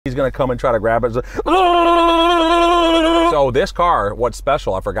he's gonna come and try to grab it. So this car, what's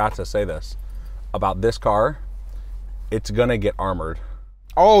special, I forgot to say this about this car, it's gonna get armored.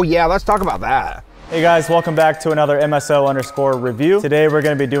 Oh yeah, let's talk about that. Hey guys, welcome back to another MSO_ review. Today we're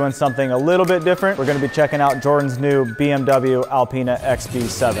gonna be doing something a little bit different. We're gonna be checking out Jordan's new BMW Alpina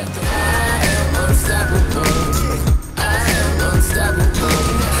XB7.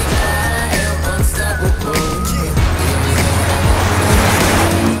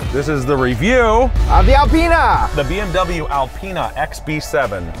 This is the review of the Alpina! The BMW Alpina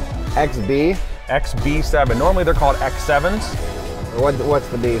XB7. XB? XB7. Normally they're called X7s. What's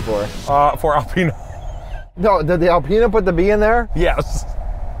the B for? For Alpina. No, did the Alpina put the B in there? Yes.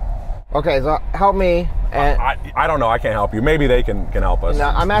 Okay, so help me. And I don't know, I can't help you. Maybe they can help us. No,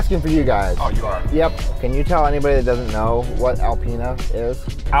 I'm asking for you guys. Oh, you are? Yep. Can you tell anybody that doesn't know what Alpina is?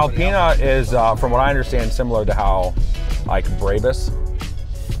 Alpina is, from what I understand, similar to how, like, Brabus.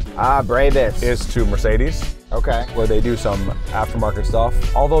 Ah, Brabus. Is to Mercedes. Okay. Where they do some aftermarket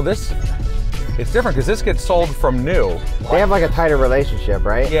stuff. Although this, it's different because this gets sold from new. They have like a tighter relationship,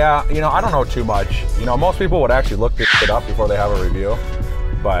 right? Yeah, you know, I don't know too much. You know, most people would actually look this shit up before they have a review,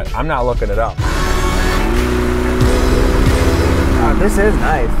 but I'm not looking it up. This is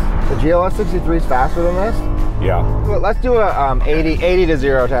nice. The GLS 63 is faster than this? Yeah. Well, let's do a 80 to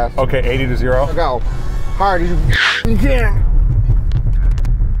 0 test. Okay, 80 to 0. Go. Hard as you can.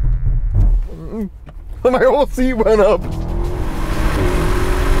 My whole seat went up.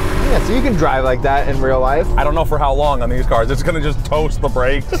 Yeah, so you can drive like that in real life. I don't know for how long on these cars. It's gonna just toast the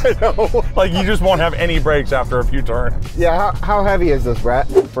brakes. I know. Like you just won't have any brakes after a few turns. Yeah, how heavy is this, Brett?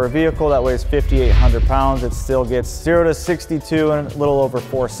 For a vehicle that weighs 5,800 pounds, it still gets 0 to 62 in a little over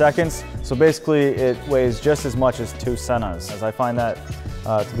 4 seconds. So basically it weighs just as much as 2 Sennas, as I find that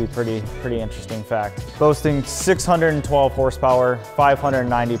to be pretty interesting fact. Boasting 612 horsepower,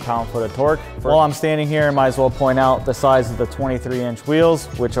 590 pound-foot of torque. While I'm standing here, I might as well point out the size of the 23-inch wheels,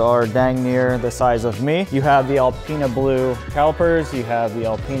 which are dang near the size of me. You have the Alpina blue calipers, you have the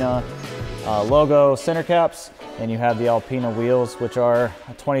Alpina logo center caps, and you have the Alpina wheels, which are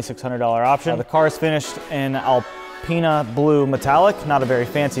a $2,600 option. The car is finished in Alpina blue metallic, not a very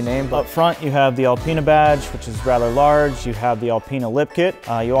fancy name. But up front, you have the Alpina badge, which is rather large. You have the Alpina lip kit.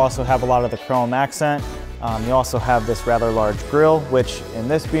 You also have a lot of the chrome accent. You also have this rather large grille, which in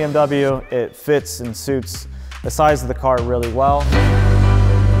this BMW, it fits and suits the size of the car really well.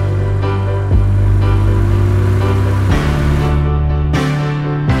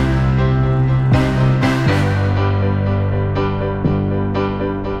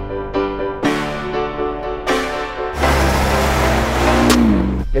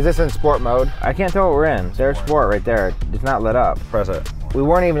 Is this in sport mode? I can't tell what we're in. There's sport right there. It's not lit up. Press it. We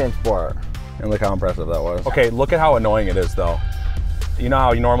weren't even in sport. And look how impressive that was. Okay, look at how annoying it is though. You know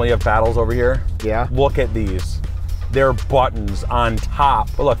how you normally have paddles over here? Yeah. Look at these. They're buttons on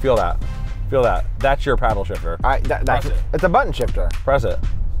top. But look, feel that. Feel that. That's your paddle shifter. It's a button shifter. Press it.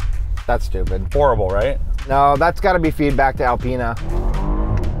 That's stupid. Horrible, right? No, that's got to be feedback to Alpina.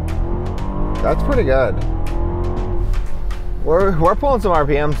 That's pretty good. We're pulling some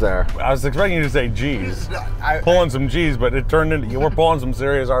RPMs there. I was expecting you to say G's. Pulling some G's, but it turned into, we're pulling some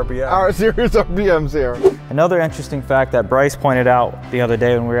serious RPMs. Our serious RPMs here. Another interesting fact that Bryce pointed out the other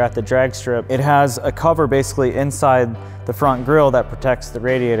day when we were at the drag strip, it has a cover basically inside the front grille that protects the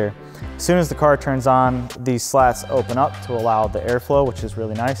radiator. As soon as the car turns on, these slats open up to allow the airflow, which is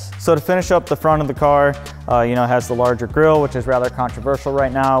really nice. So to finish up the front of the car, you know, it has the larger grille, which is rather controversial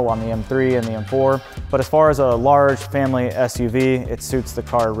right now on the M3 and the M4. But as far as a large family SUV, it suits the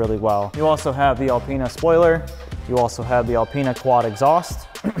car really well. You also have the Alpina spoiler. You also have the Alpina quad exhaust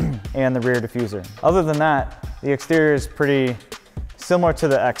and the rear diffuser. Other than that, the exterior is pretty similar to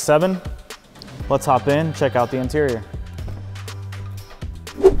the X7. Let's hop in, check out the interior.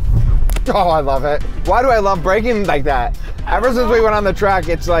 Oh, I love it. Why do I love braking like that? Ever since we went on the track,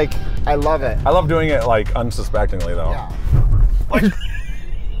 it's like, I love it. I love doing it like unsuspectingly though. Yeah. Like,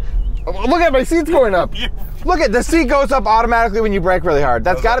 look at my seat's going up. Look at the seat goes up automatically when you brake really hard.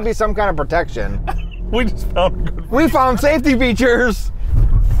 That's got to be some kind of protection. We just found a good. We found safety features.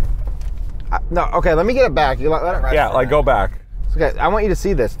 No, okay, let me get it back. You let it rest. Yeah, like go back. Okay, I want you to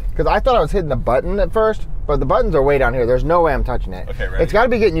see this because I thought I was hitting the button at first, but the buttons are way down here. There's no way I'm touching it. Okay, ready? It's got to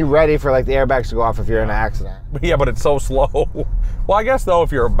be getting you ready for like the airbags to go off if you're in an accident. Yeah, but it's so slow. Well, I guess though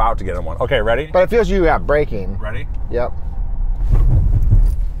if you're about to get in one. Okay, ready? But it feels you have braking. Ready? Yep.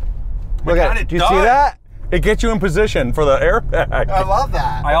 Look at it. Do you see that? It gets you in position for the airbag. I love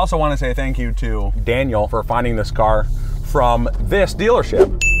that. I also want to say thank you to Daniel for finding this car from this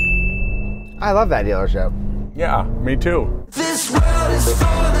dealership. I love that dealership. Yeah, me too. This world is All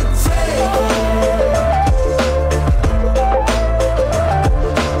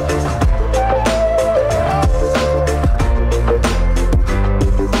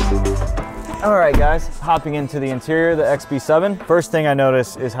right, guys, hopping into the interior of the XB7. First thing I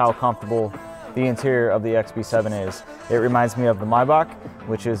notice is how comfortable the interior of the XB7 is. It reminds me of the Maybach,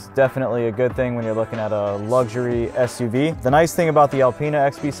 which is definitely a good thing when you're looking at a luxury SUV. The nice thing about the Alpina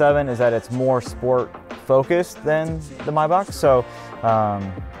XB7 is that it's more sport focused than the Maybach, so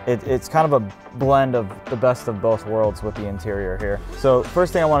it's kind of a blend of the best of both worlds with the interior here. So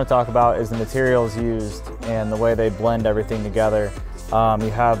first thing I want to talk about is the materials used and the way they blend everything together. You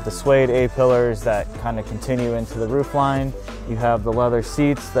have the suede A-pillars that kind of continue into the roofline. You have the leather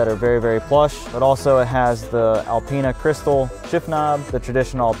seats that are very, very plush, but also it has the Alpina crystal shift knob, the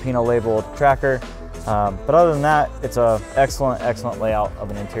traditional Alpina labeled tracker. But other than that, it's a excellent layout of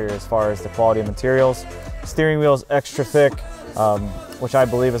an interior as far as the quality of materials. Steering wheel's extra thick, which I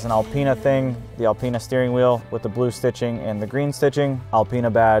believe is an Alpina thing. The Alpina steering wheel with the blue stitching and the green stitching, Alpina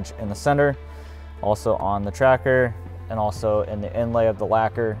badge in the center, also on the tracker, and also in the inlay of the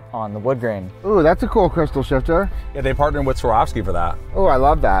lacquer on the wood grain. Ooh, that's a cool crystal shifter. Yeah, they partnered with Swarovski for that. Oh, I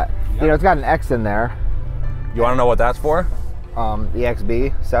love that. Yep. You know, it's got an X in there. You want to know what that's for? The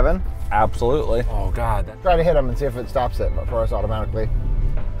XB7. Absolutely. Oh God. Try to hit him and see if it stops it for us automatically.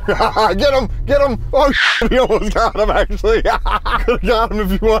 Get him! Get him! Oh, he almost got him actually. Could have got him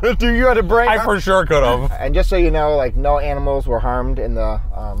if you wanted to. You had to brake. I for sure could have. And just so you know, like no animals were harmed in the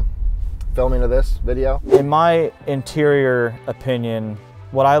filming of this video. In my interior opinion,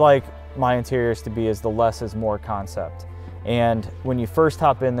 what I like my interiors to be is the less is more concept. And when you first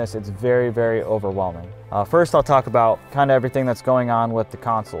hop in this, it's very, very overwhelming. First, I'll talk about kind of everything that's going on with the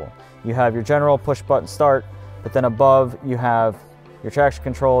console. You have your general push button start, but then above you have your traction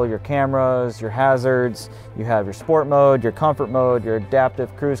control, your cameras, your hazards, you have your sport mode, your comfort mode, your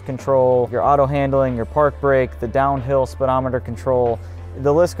adaptive cruise control, your auto handling, your park brake, the downhill speedometer control.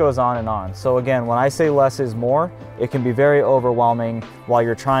 The list goes on and on. So again, when I say less is more, it can be very overwhelming while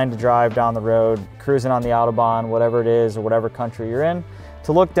you're trying to drive down the road, cruising on the Autobahn, whatever it is, or whatever country you're in,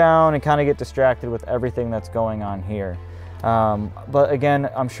 to look down and kind of get distracted with everything that's going on here. But again,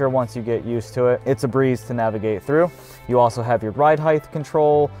 I'm sure once you get used to it, it's a breeze to navigate through. You also have your ride height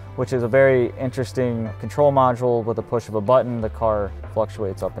control, which is a very interesting control module. With a push of a button, the car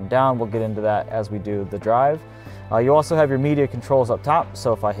fluctuates up and down. We'll get into that as we do the drive. You also have your media controls up top,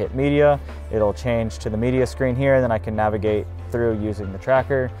 so if I hit media, it'll change to the media screen here, and then I can navigate through using the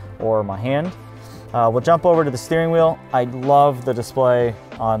tracker or my hand. We'll jump over to the steering wheel. I love the display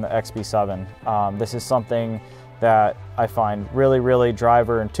on the XB7. This is something that I find really, really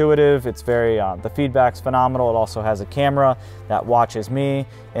driver intuitive. It's very, the feedback's phenomenal. It also has a camera that watches me,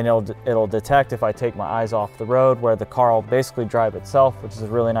 and it'll detect if I take my eyes off the road, where the car will basically drive itself, which is a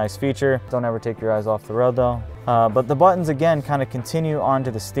really nice feature. Don't ever take your eyes off the road though. But the buttons again kind of continue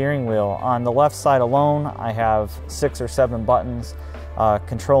onto the steering wheel. On the left side alone, I have 6 or 7 buttons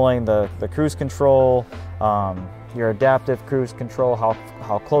controlling the cruise control, your adaptive cruise control,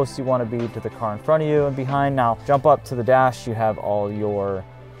 how close you want to be to the car in front of you and behind. Now jump up to the dash, you have all your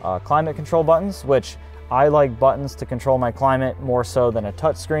climate control buttons, which I like buttons to control my climate more so than a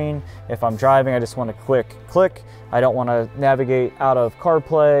touch screen. If I'm driving, I just want a quick click. I don't want to navigate out of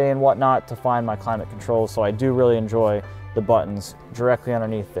CarPlay and whatnot to find my climate control, so I do really enjoy the buttons directly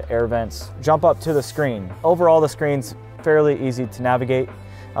underneath the air vents. Jump up to the screen. Overall, the screen's fairly easy to navigate.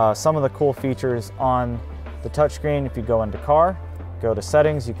 Some of the cool features on the touchscreen, if you go into car, go to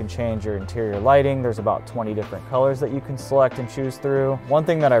settings, you can change your interior lighting. There's about 20 different colors that you can select and choose through. One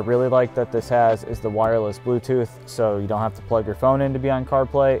thing that I really like that this has is the wireless Bluetooth, so you don't have to plug your phone in to be on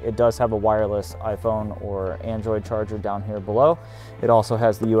CarPlay. It does have a wireless iPhone or Android charger down here below. It also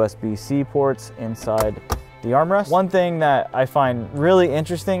has the USB-C ports inside the armrest. One thing that I find really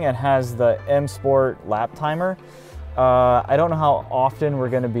interesting, it has the M Sport lap timer. I don't know how often we're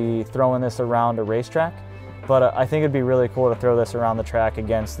going to be throwing this around a racetrack, but I think it'd be really cool to throw this around the track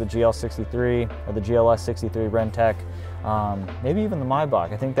against the GL63 or the GLS63 Rentec, maybe even the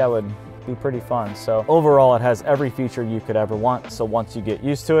Maybach. I think that would be pretty fun. So overall, it has every feature you could ever want. So once you get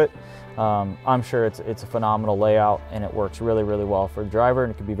used to it, I'm sure it's a phenomenal layout, and it works really, really well for a driver,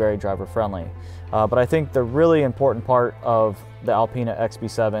 and it can be very driver friendly. But I think the really important part of the Alpina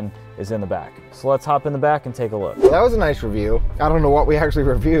XB7 is in the back. So let's hop in the back and take a look. Well, that was a nice review. I don't know what we actually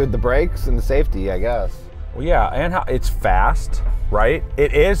reviewed. The brakes and the safety, I guess. Well, yeah, and how it's fast, right?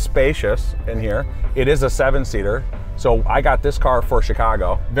 It is spacious in here. It is a 7-seater. So I got this car for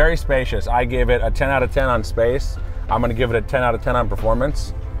Chicago. Very spacious. I gave it a 10 out of 10 on space. I'm gonna give it a 10 out of 10 on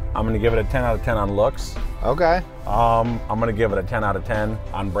performance. I'm gonna give it a 10 out of 10 on looks. Okay. I'm gonna give it a 10 out of 10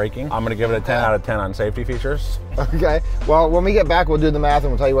 on braking. I'm gonna give it a 10 out of 10 on safety features. Okay. Well, when we get back, we'll do the math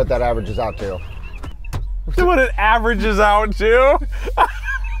and we'll tell you what that averages out to. What it averages out to.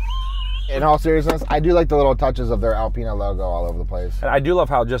 In all seriousness, I do like the little touches of their Alpina logo all over the place. And I do love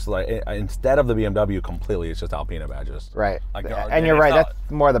how just like, instead of the BMW completely, it's just Alpina badges. Right. Like, and you're right, that's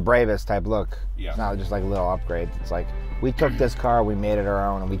more the bravest type look. Yeah. It's not just like little upgrades. It's like, we took this car, we made it our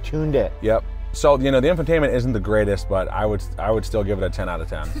own, and we tuned it. Yep. So, you know, the infotainment isn't the greatest, but I would still give it a 10 out of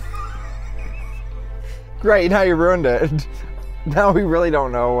 10. Great, now you ruined it. Now we really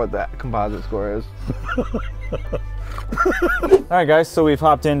don't know what that composite score is. All right, guys, so we've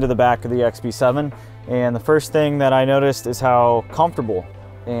hopped into the back of the XB7, and the first thing that I noticed is how comfortable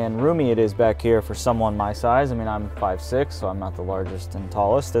and roomy it is back here for someone my size. I mean, I'm 5'6", so I'm not the largest and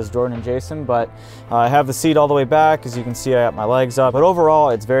tallest as Jordan and Jason, but I have the seat all the way back. As you can see, I got my legs up, but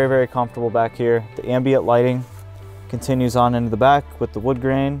overall, it's very, very comfortable back here. The ambient lighting continues on into the back with the wood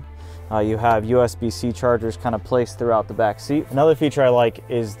grain. You have USB-C chargers kind of placed throughout the back seat. Another feature I like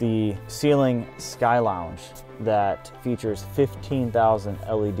is the ceiling sky lounge that features 15,000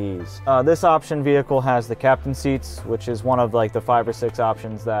 LEDs. This option vehicle has the captain seats, which is one of like the 5 or 6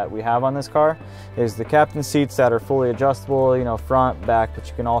 options that we have on this car, is the captain seats that are fully adjustable, you know, front, back, but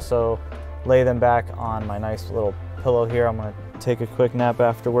you can also lay them back on my nice little pillow here. I'm gonna take a quick nap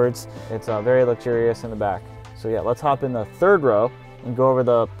afterwards. It's very luxurious in the back. So yeah, let's hop in the third row and go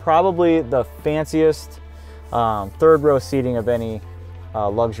over probably the fanciest third row seating of any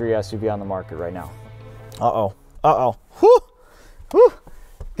luxury SUV on the market right now. Uh-oh, uh-oh, whoo, whoo.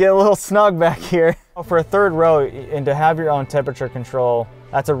 Get a little snug back here. For a third row, and to have your own temperature control,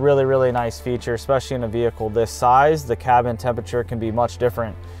 that's a really, really nice feature, especially in a vehicle this size. The cabin temperature can be much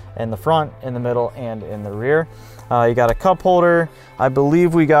different in the front, in the middle, and in the rear. You got a cup holder. I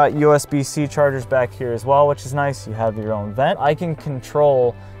believe we got USB-C chargers back here as well, which is nice. You have your own vent. I can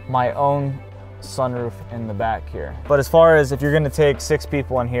control my own sunroof in the back here. But as far as if you're gonna take 6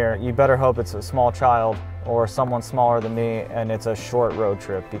 people in here, you better hope it's a small child or someone smaller than me and it's a short road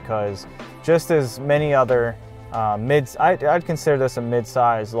trip, because just as many other I'd consider this a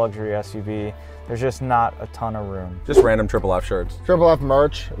mid-size luxury SUV. There's just not a ton of room. Just random Triple F shirts. Triple F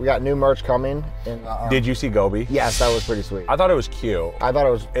merch. We got new merch coming. Did you see Gobi? Yes, that was pretty sweet. I thought it was cute. I thought it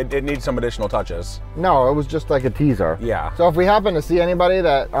was... It needs some additional touches. No, it was just like a teaser. Yeah. So if we happen to see anybody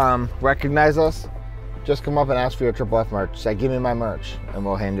that recognize us, just come up and ask for your Triple F merch. Say, give me my merch, and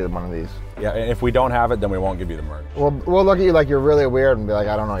we'll hand you one of these. Yeah, and if we don't have it, then we won't give you the merch. We'll look at you like you're really weird and be like,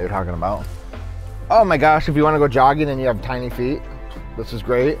 I don't know what you're talking about. Oh my gosh, if you want to go jogging and you have tiny feet, this is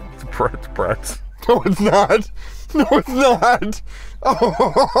great. It's Brett's. No, it's not. No, it's not.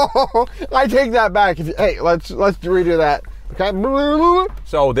 Oh, I take that back. Hey, let's redo that. Okay.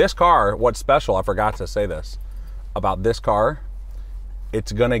 So this car, what's special, I forgot to say this, about this car,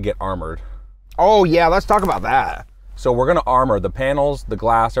 it's gonna get armored. Oh yeah, let's talk about that. So we're gonna armor the panels, the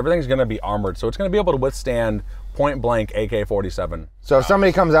glass, everything's gonna be armored. So it's gonna be able to withstand point blank AK-47. So if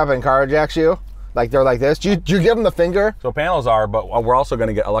somebody comes up and carjacks you, like they're like this, do you give them the finger? So panels are, but we're also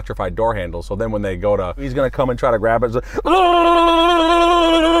gonna get electrified door handles. So then when they go to, he's gonna come and try to grab it.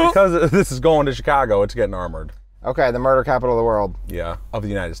 Because this is going to Chicago, it's getting armored. Okay, the murder capital of the world. Yeah, of the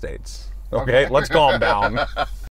United States. Okay, let's calm down.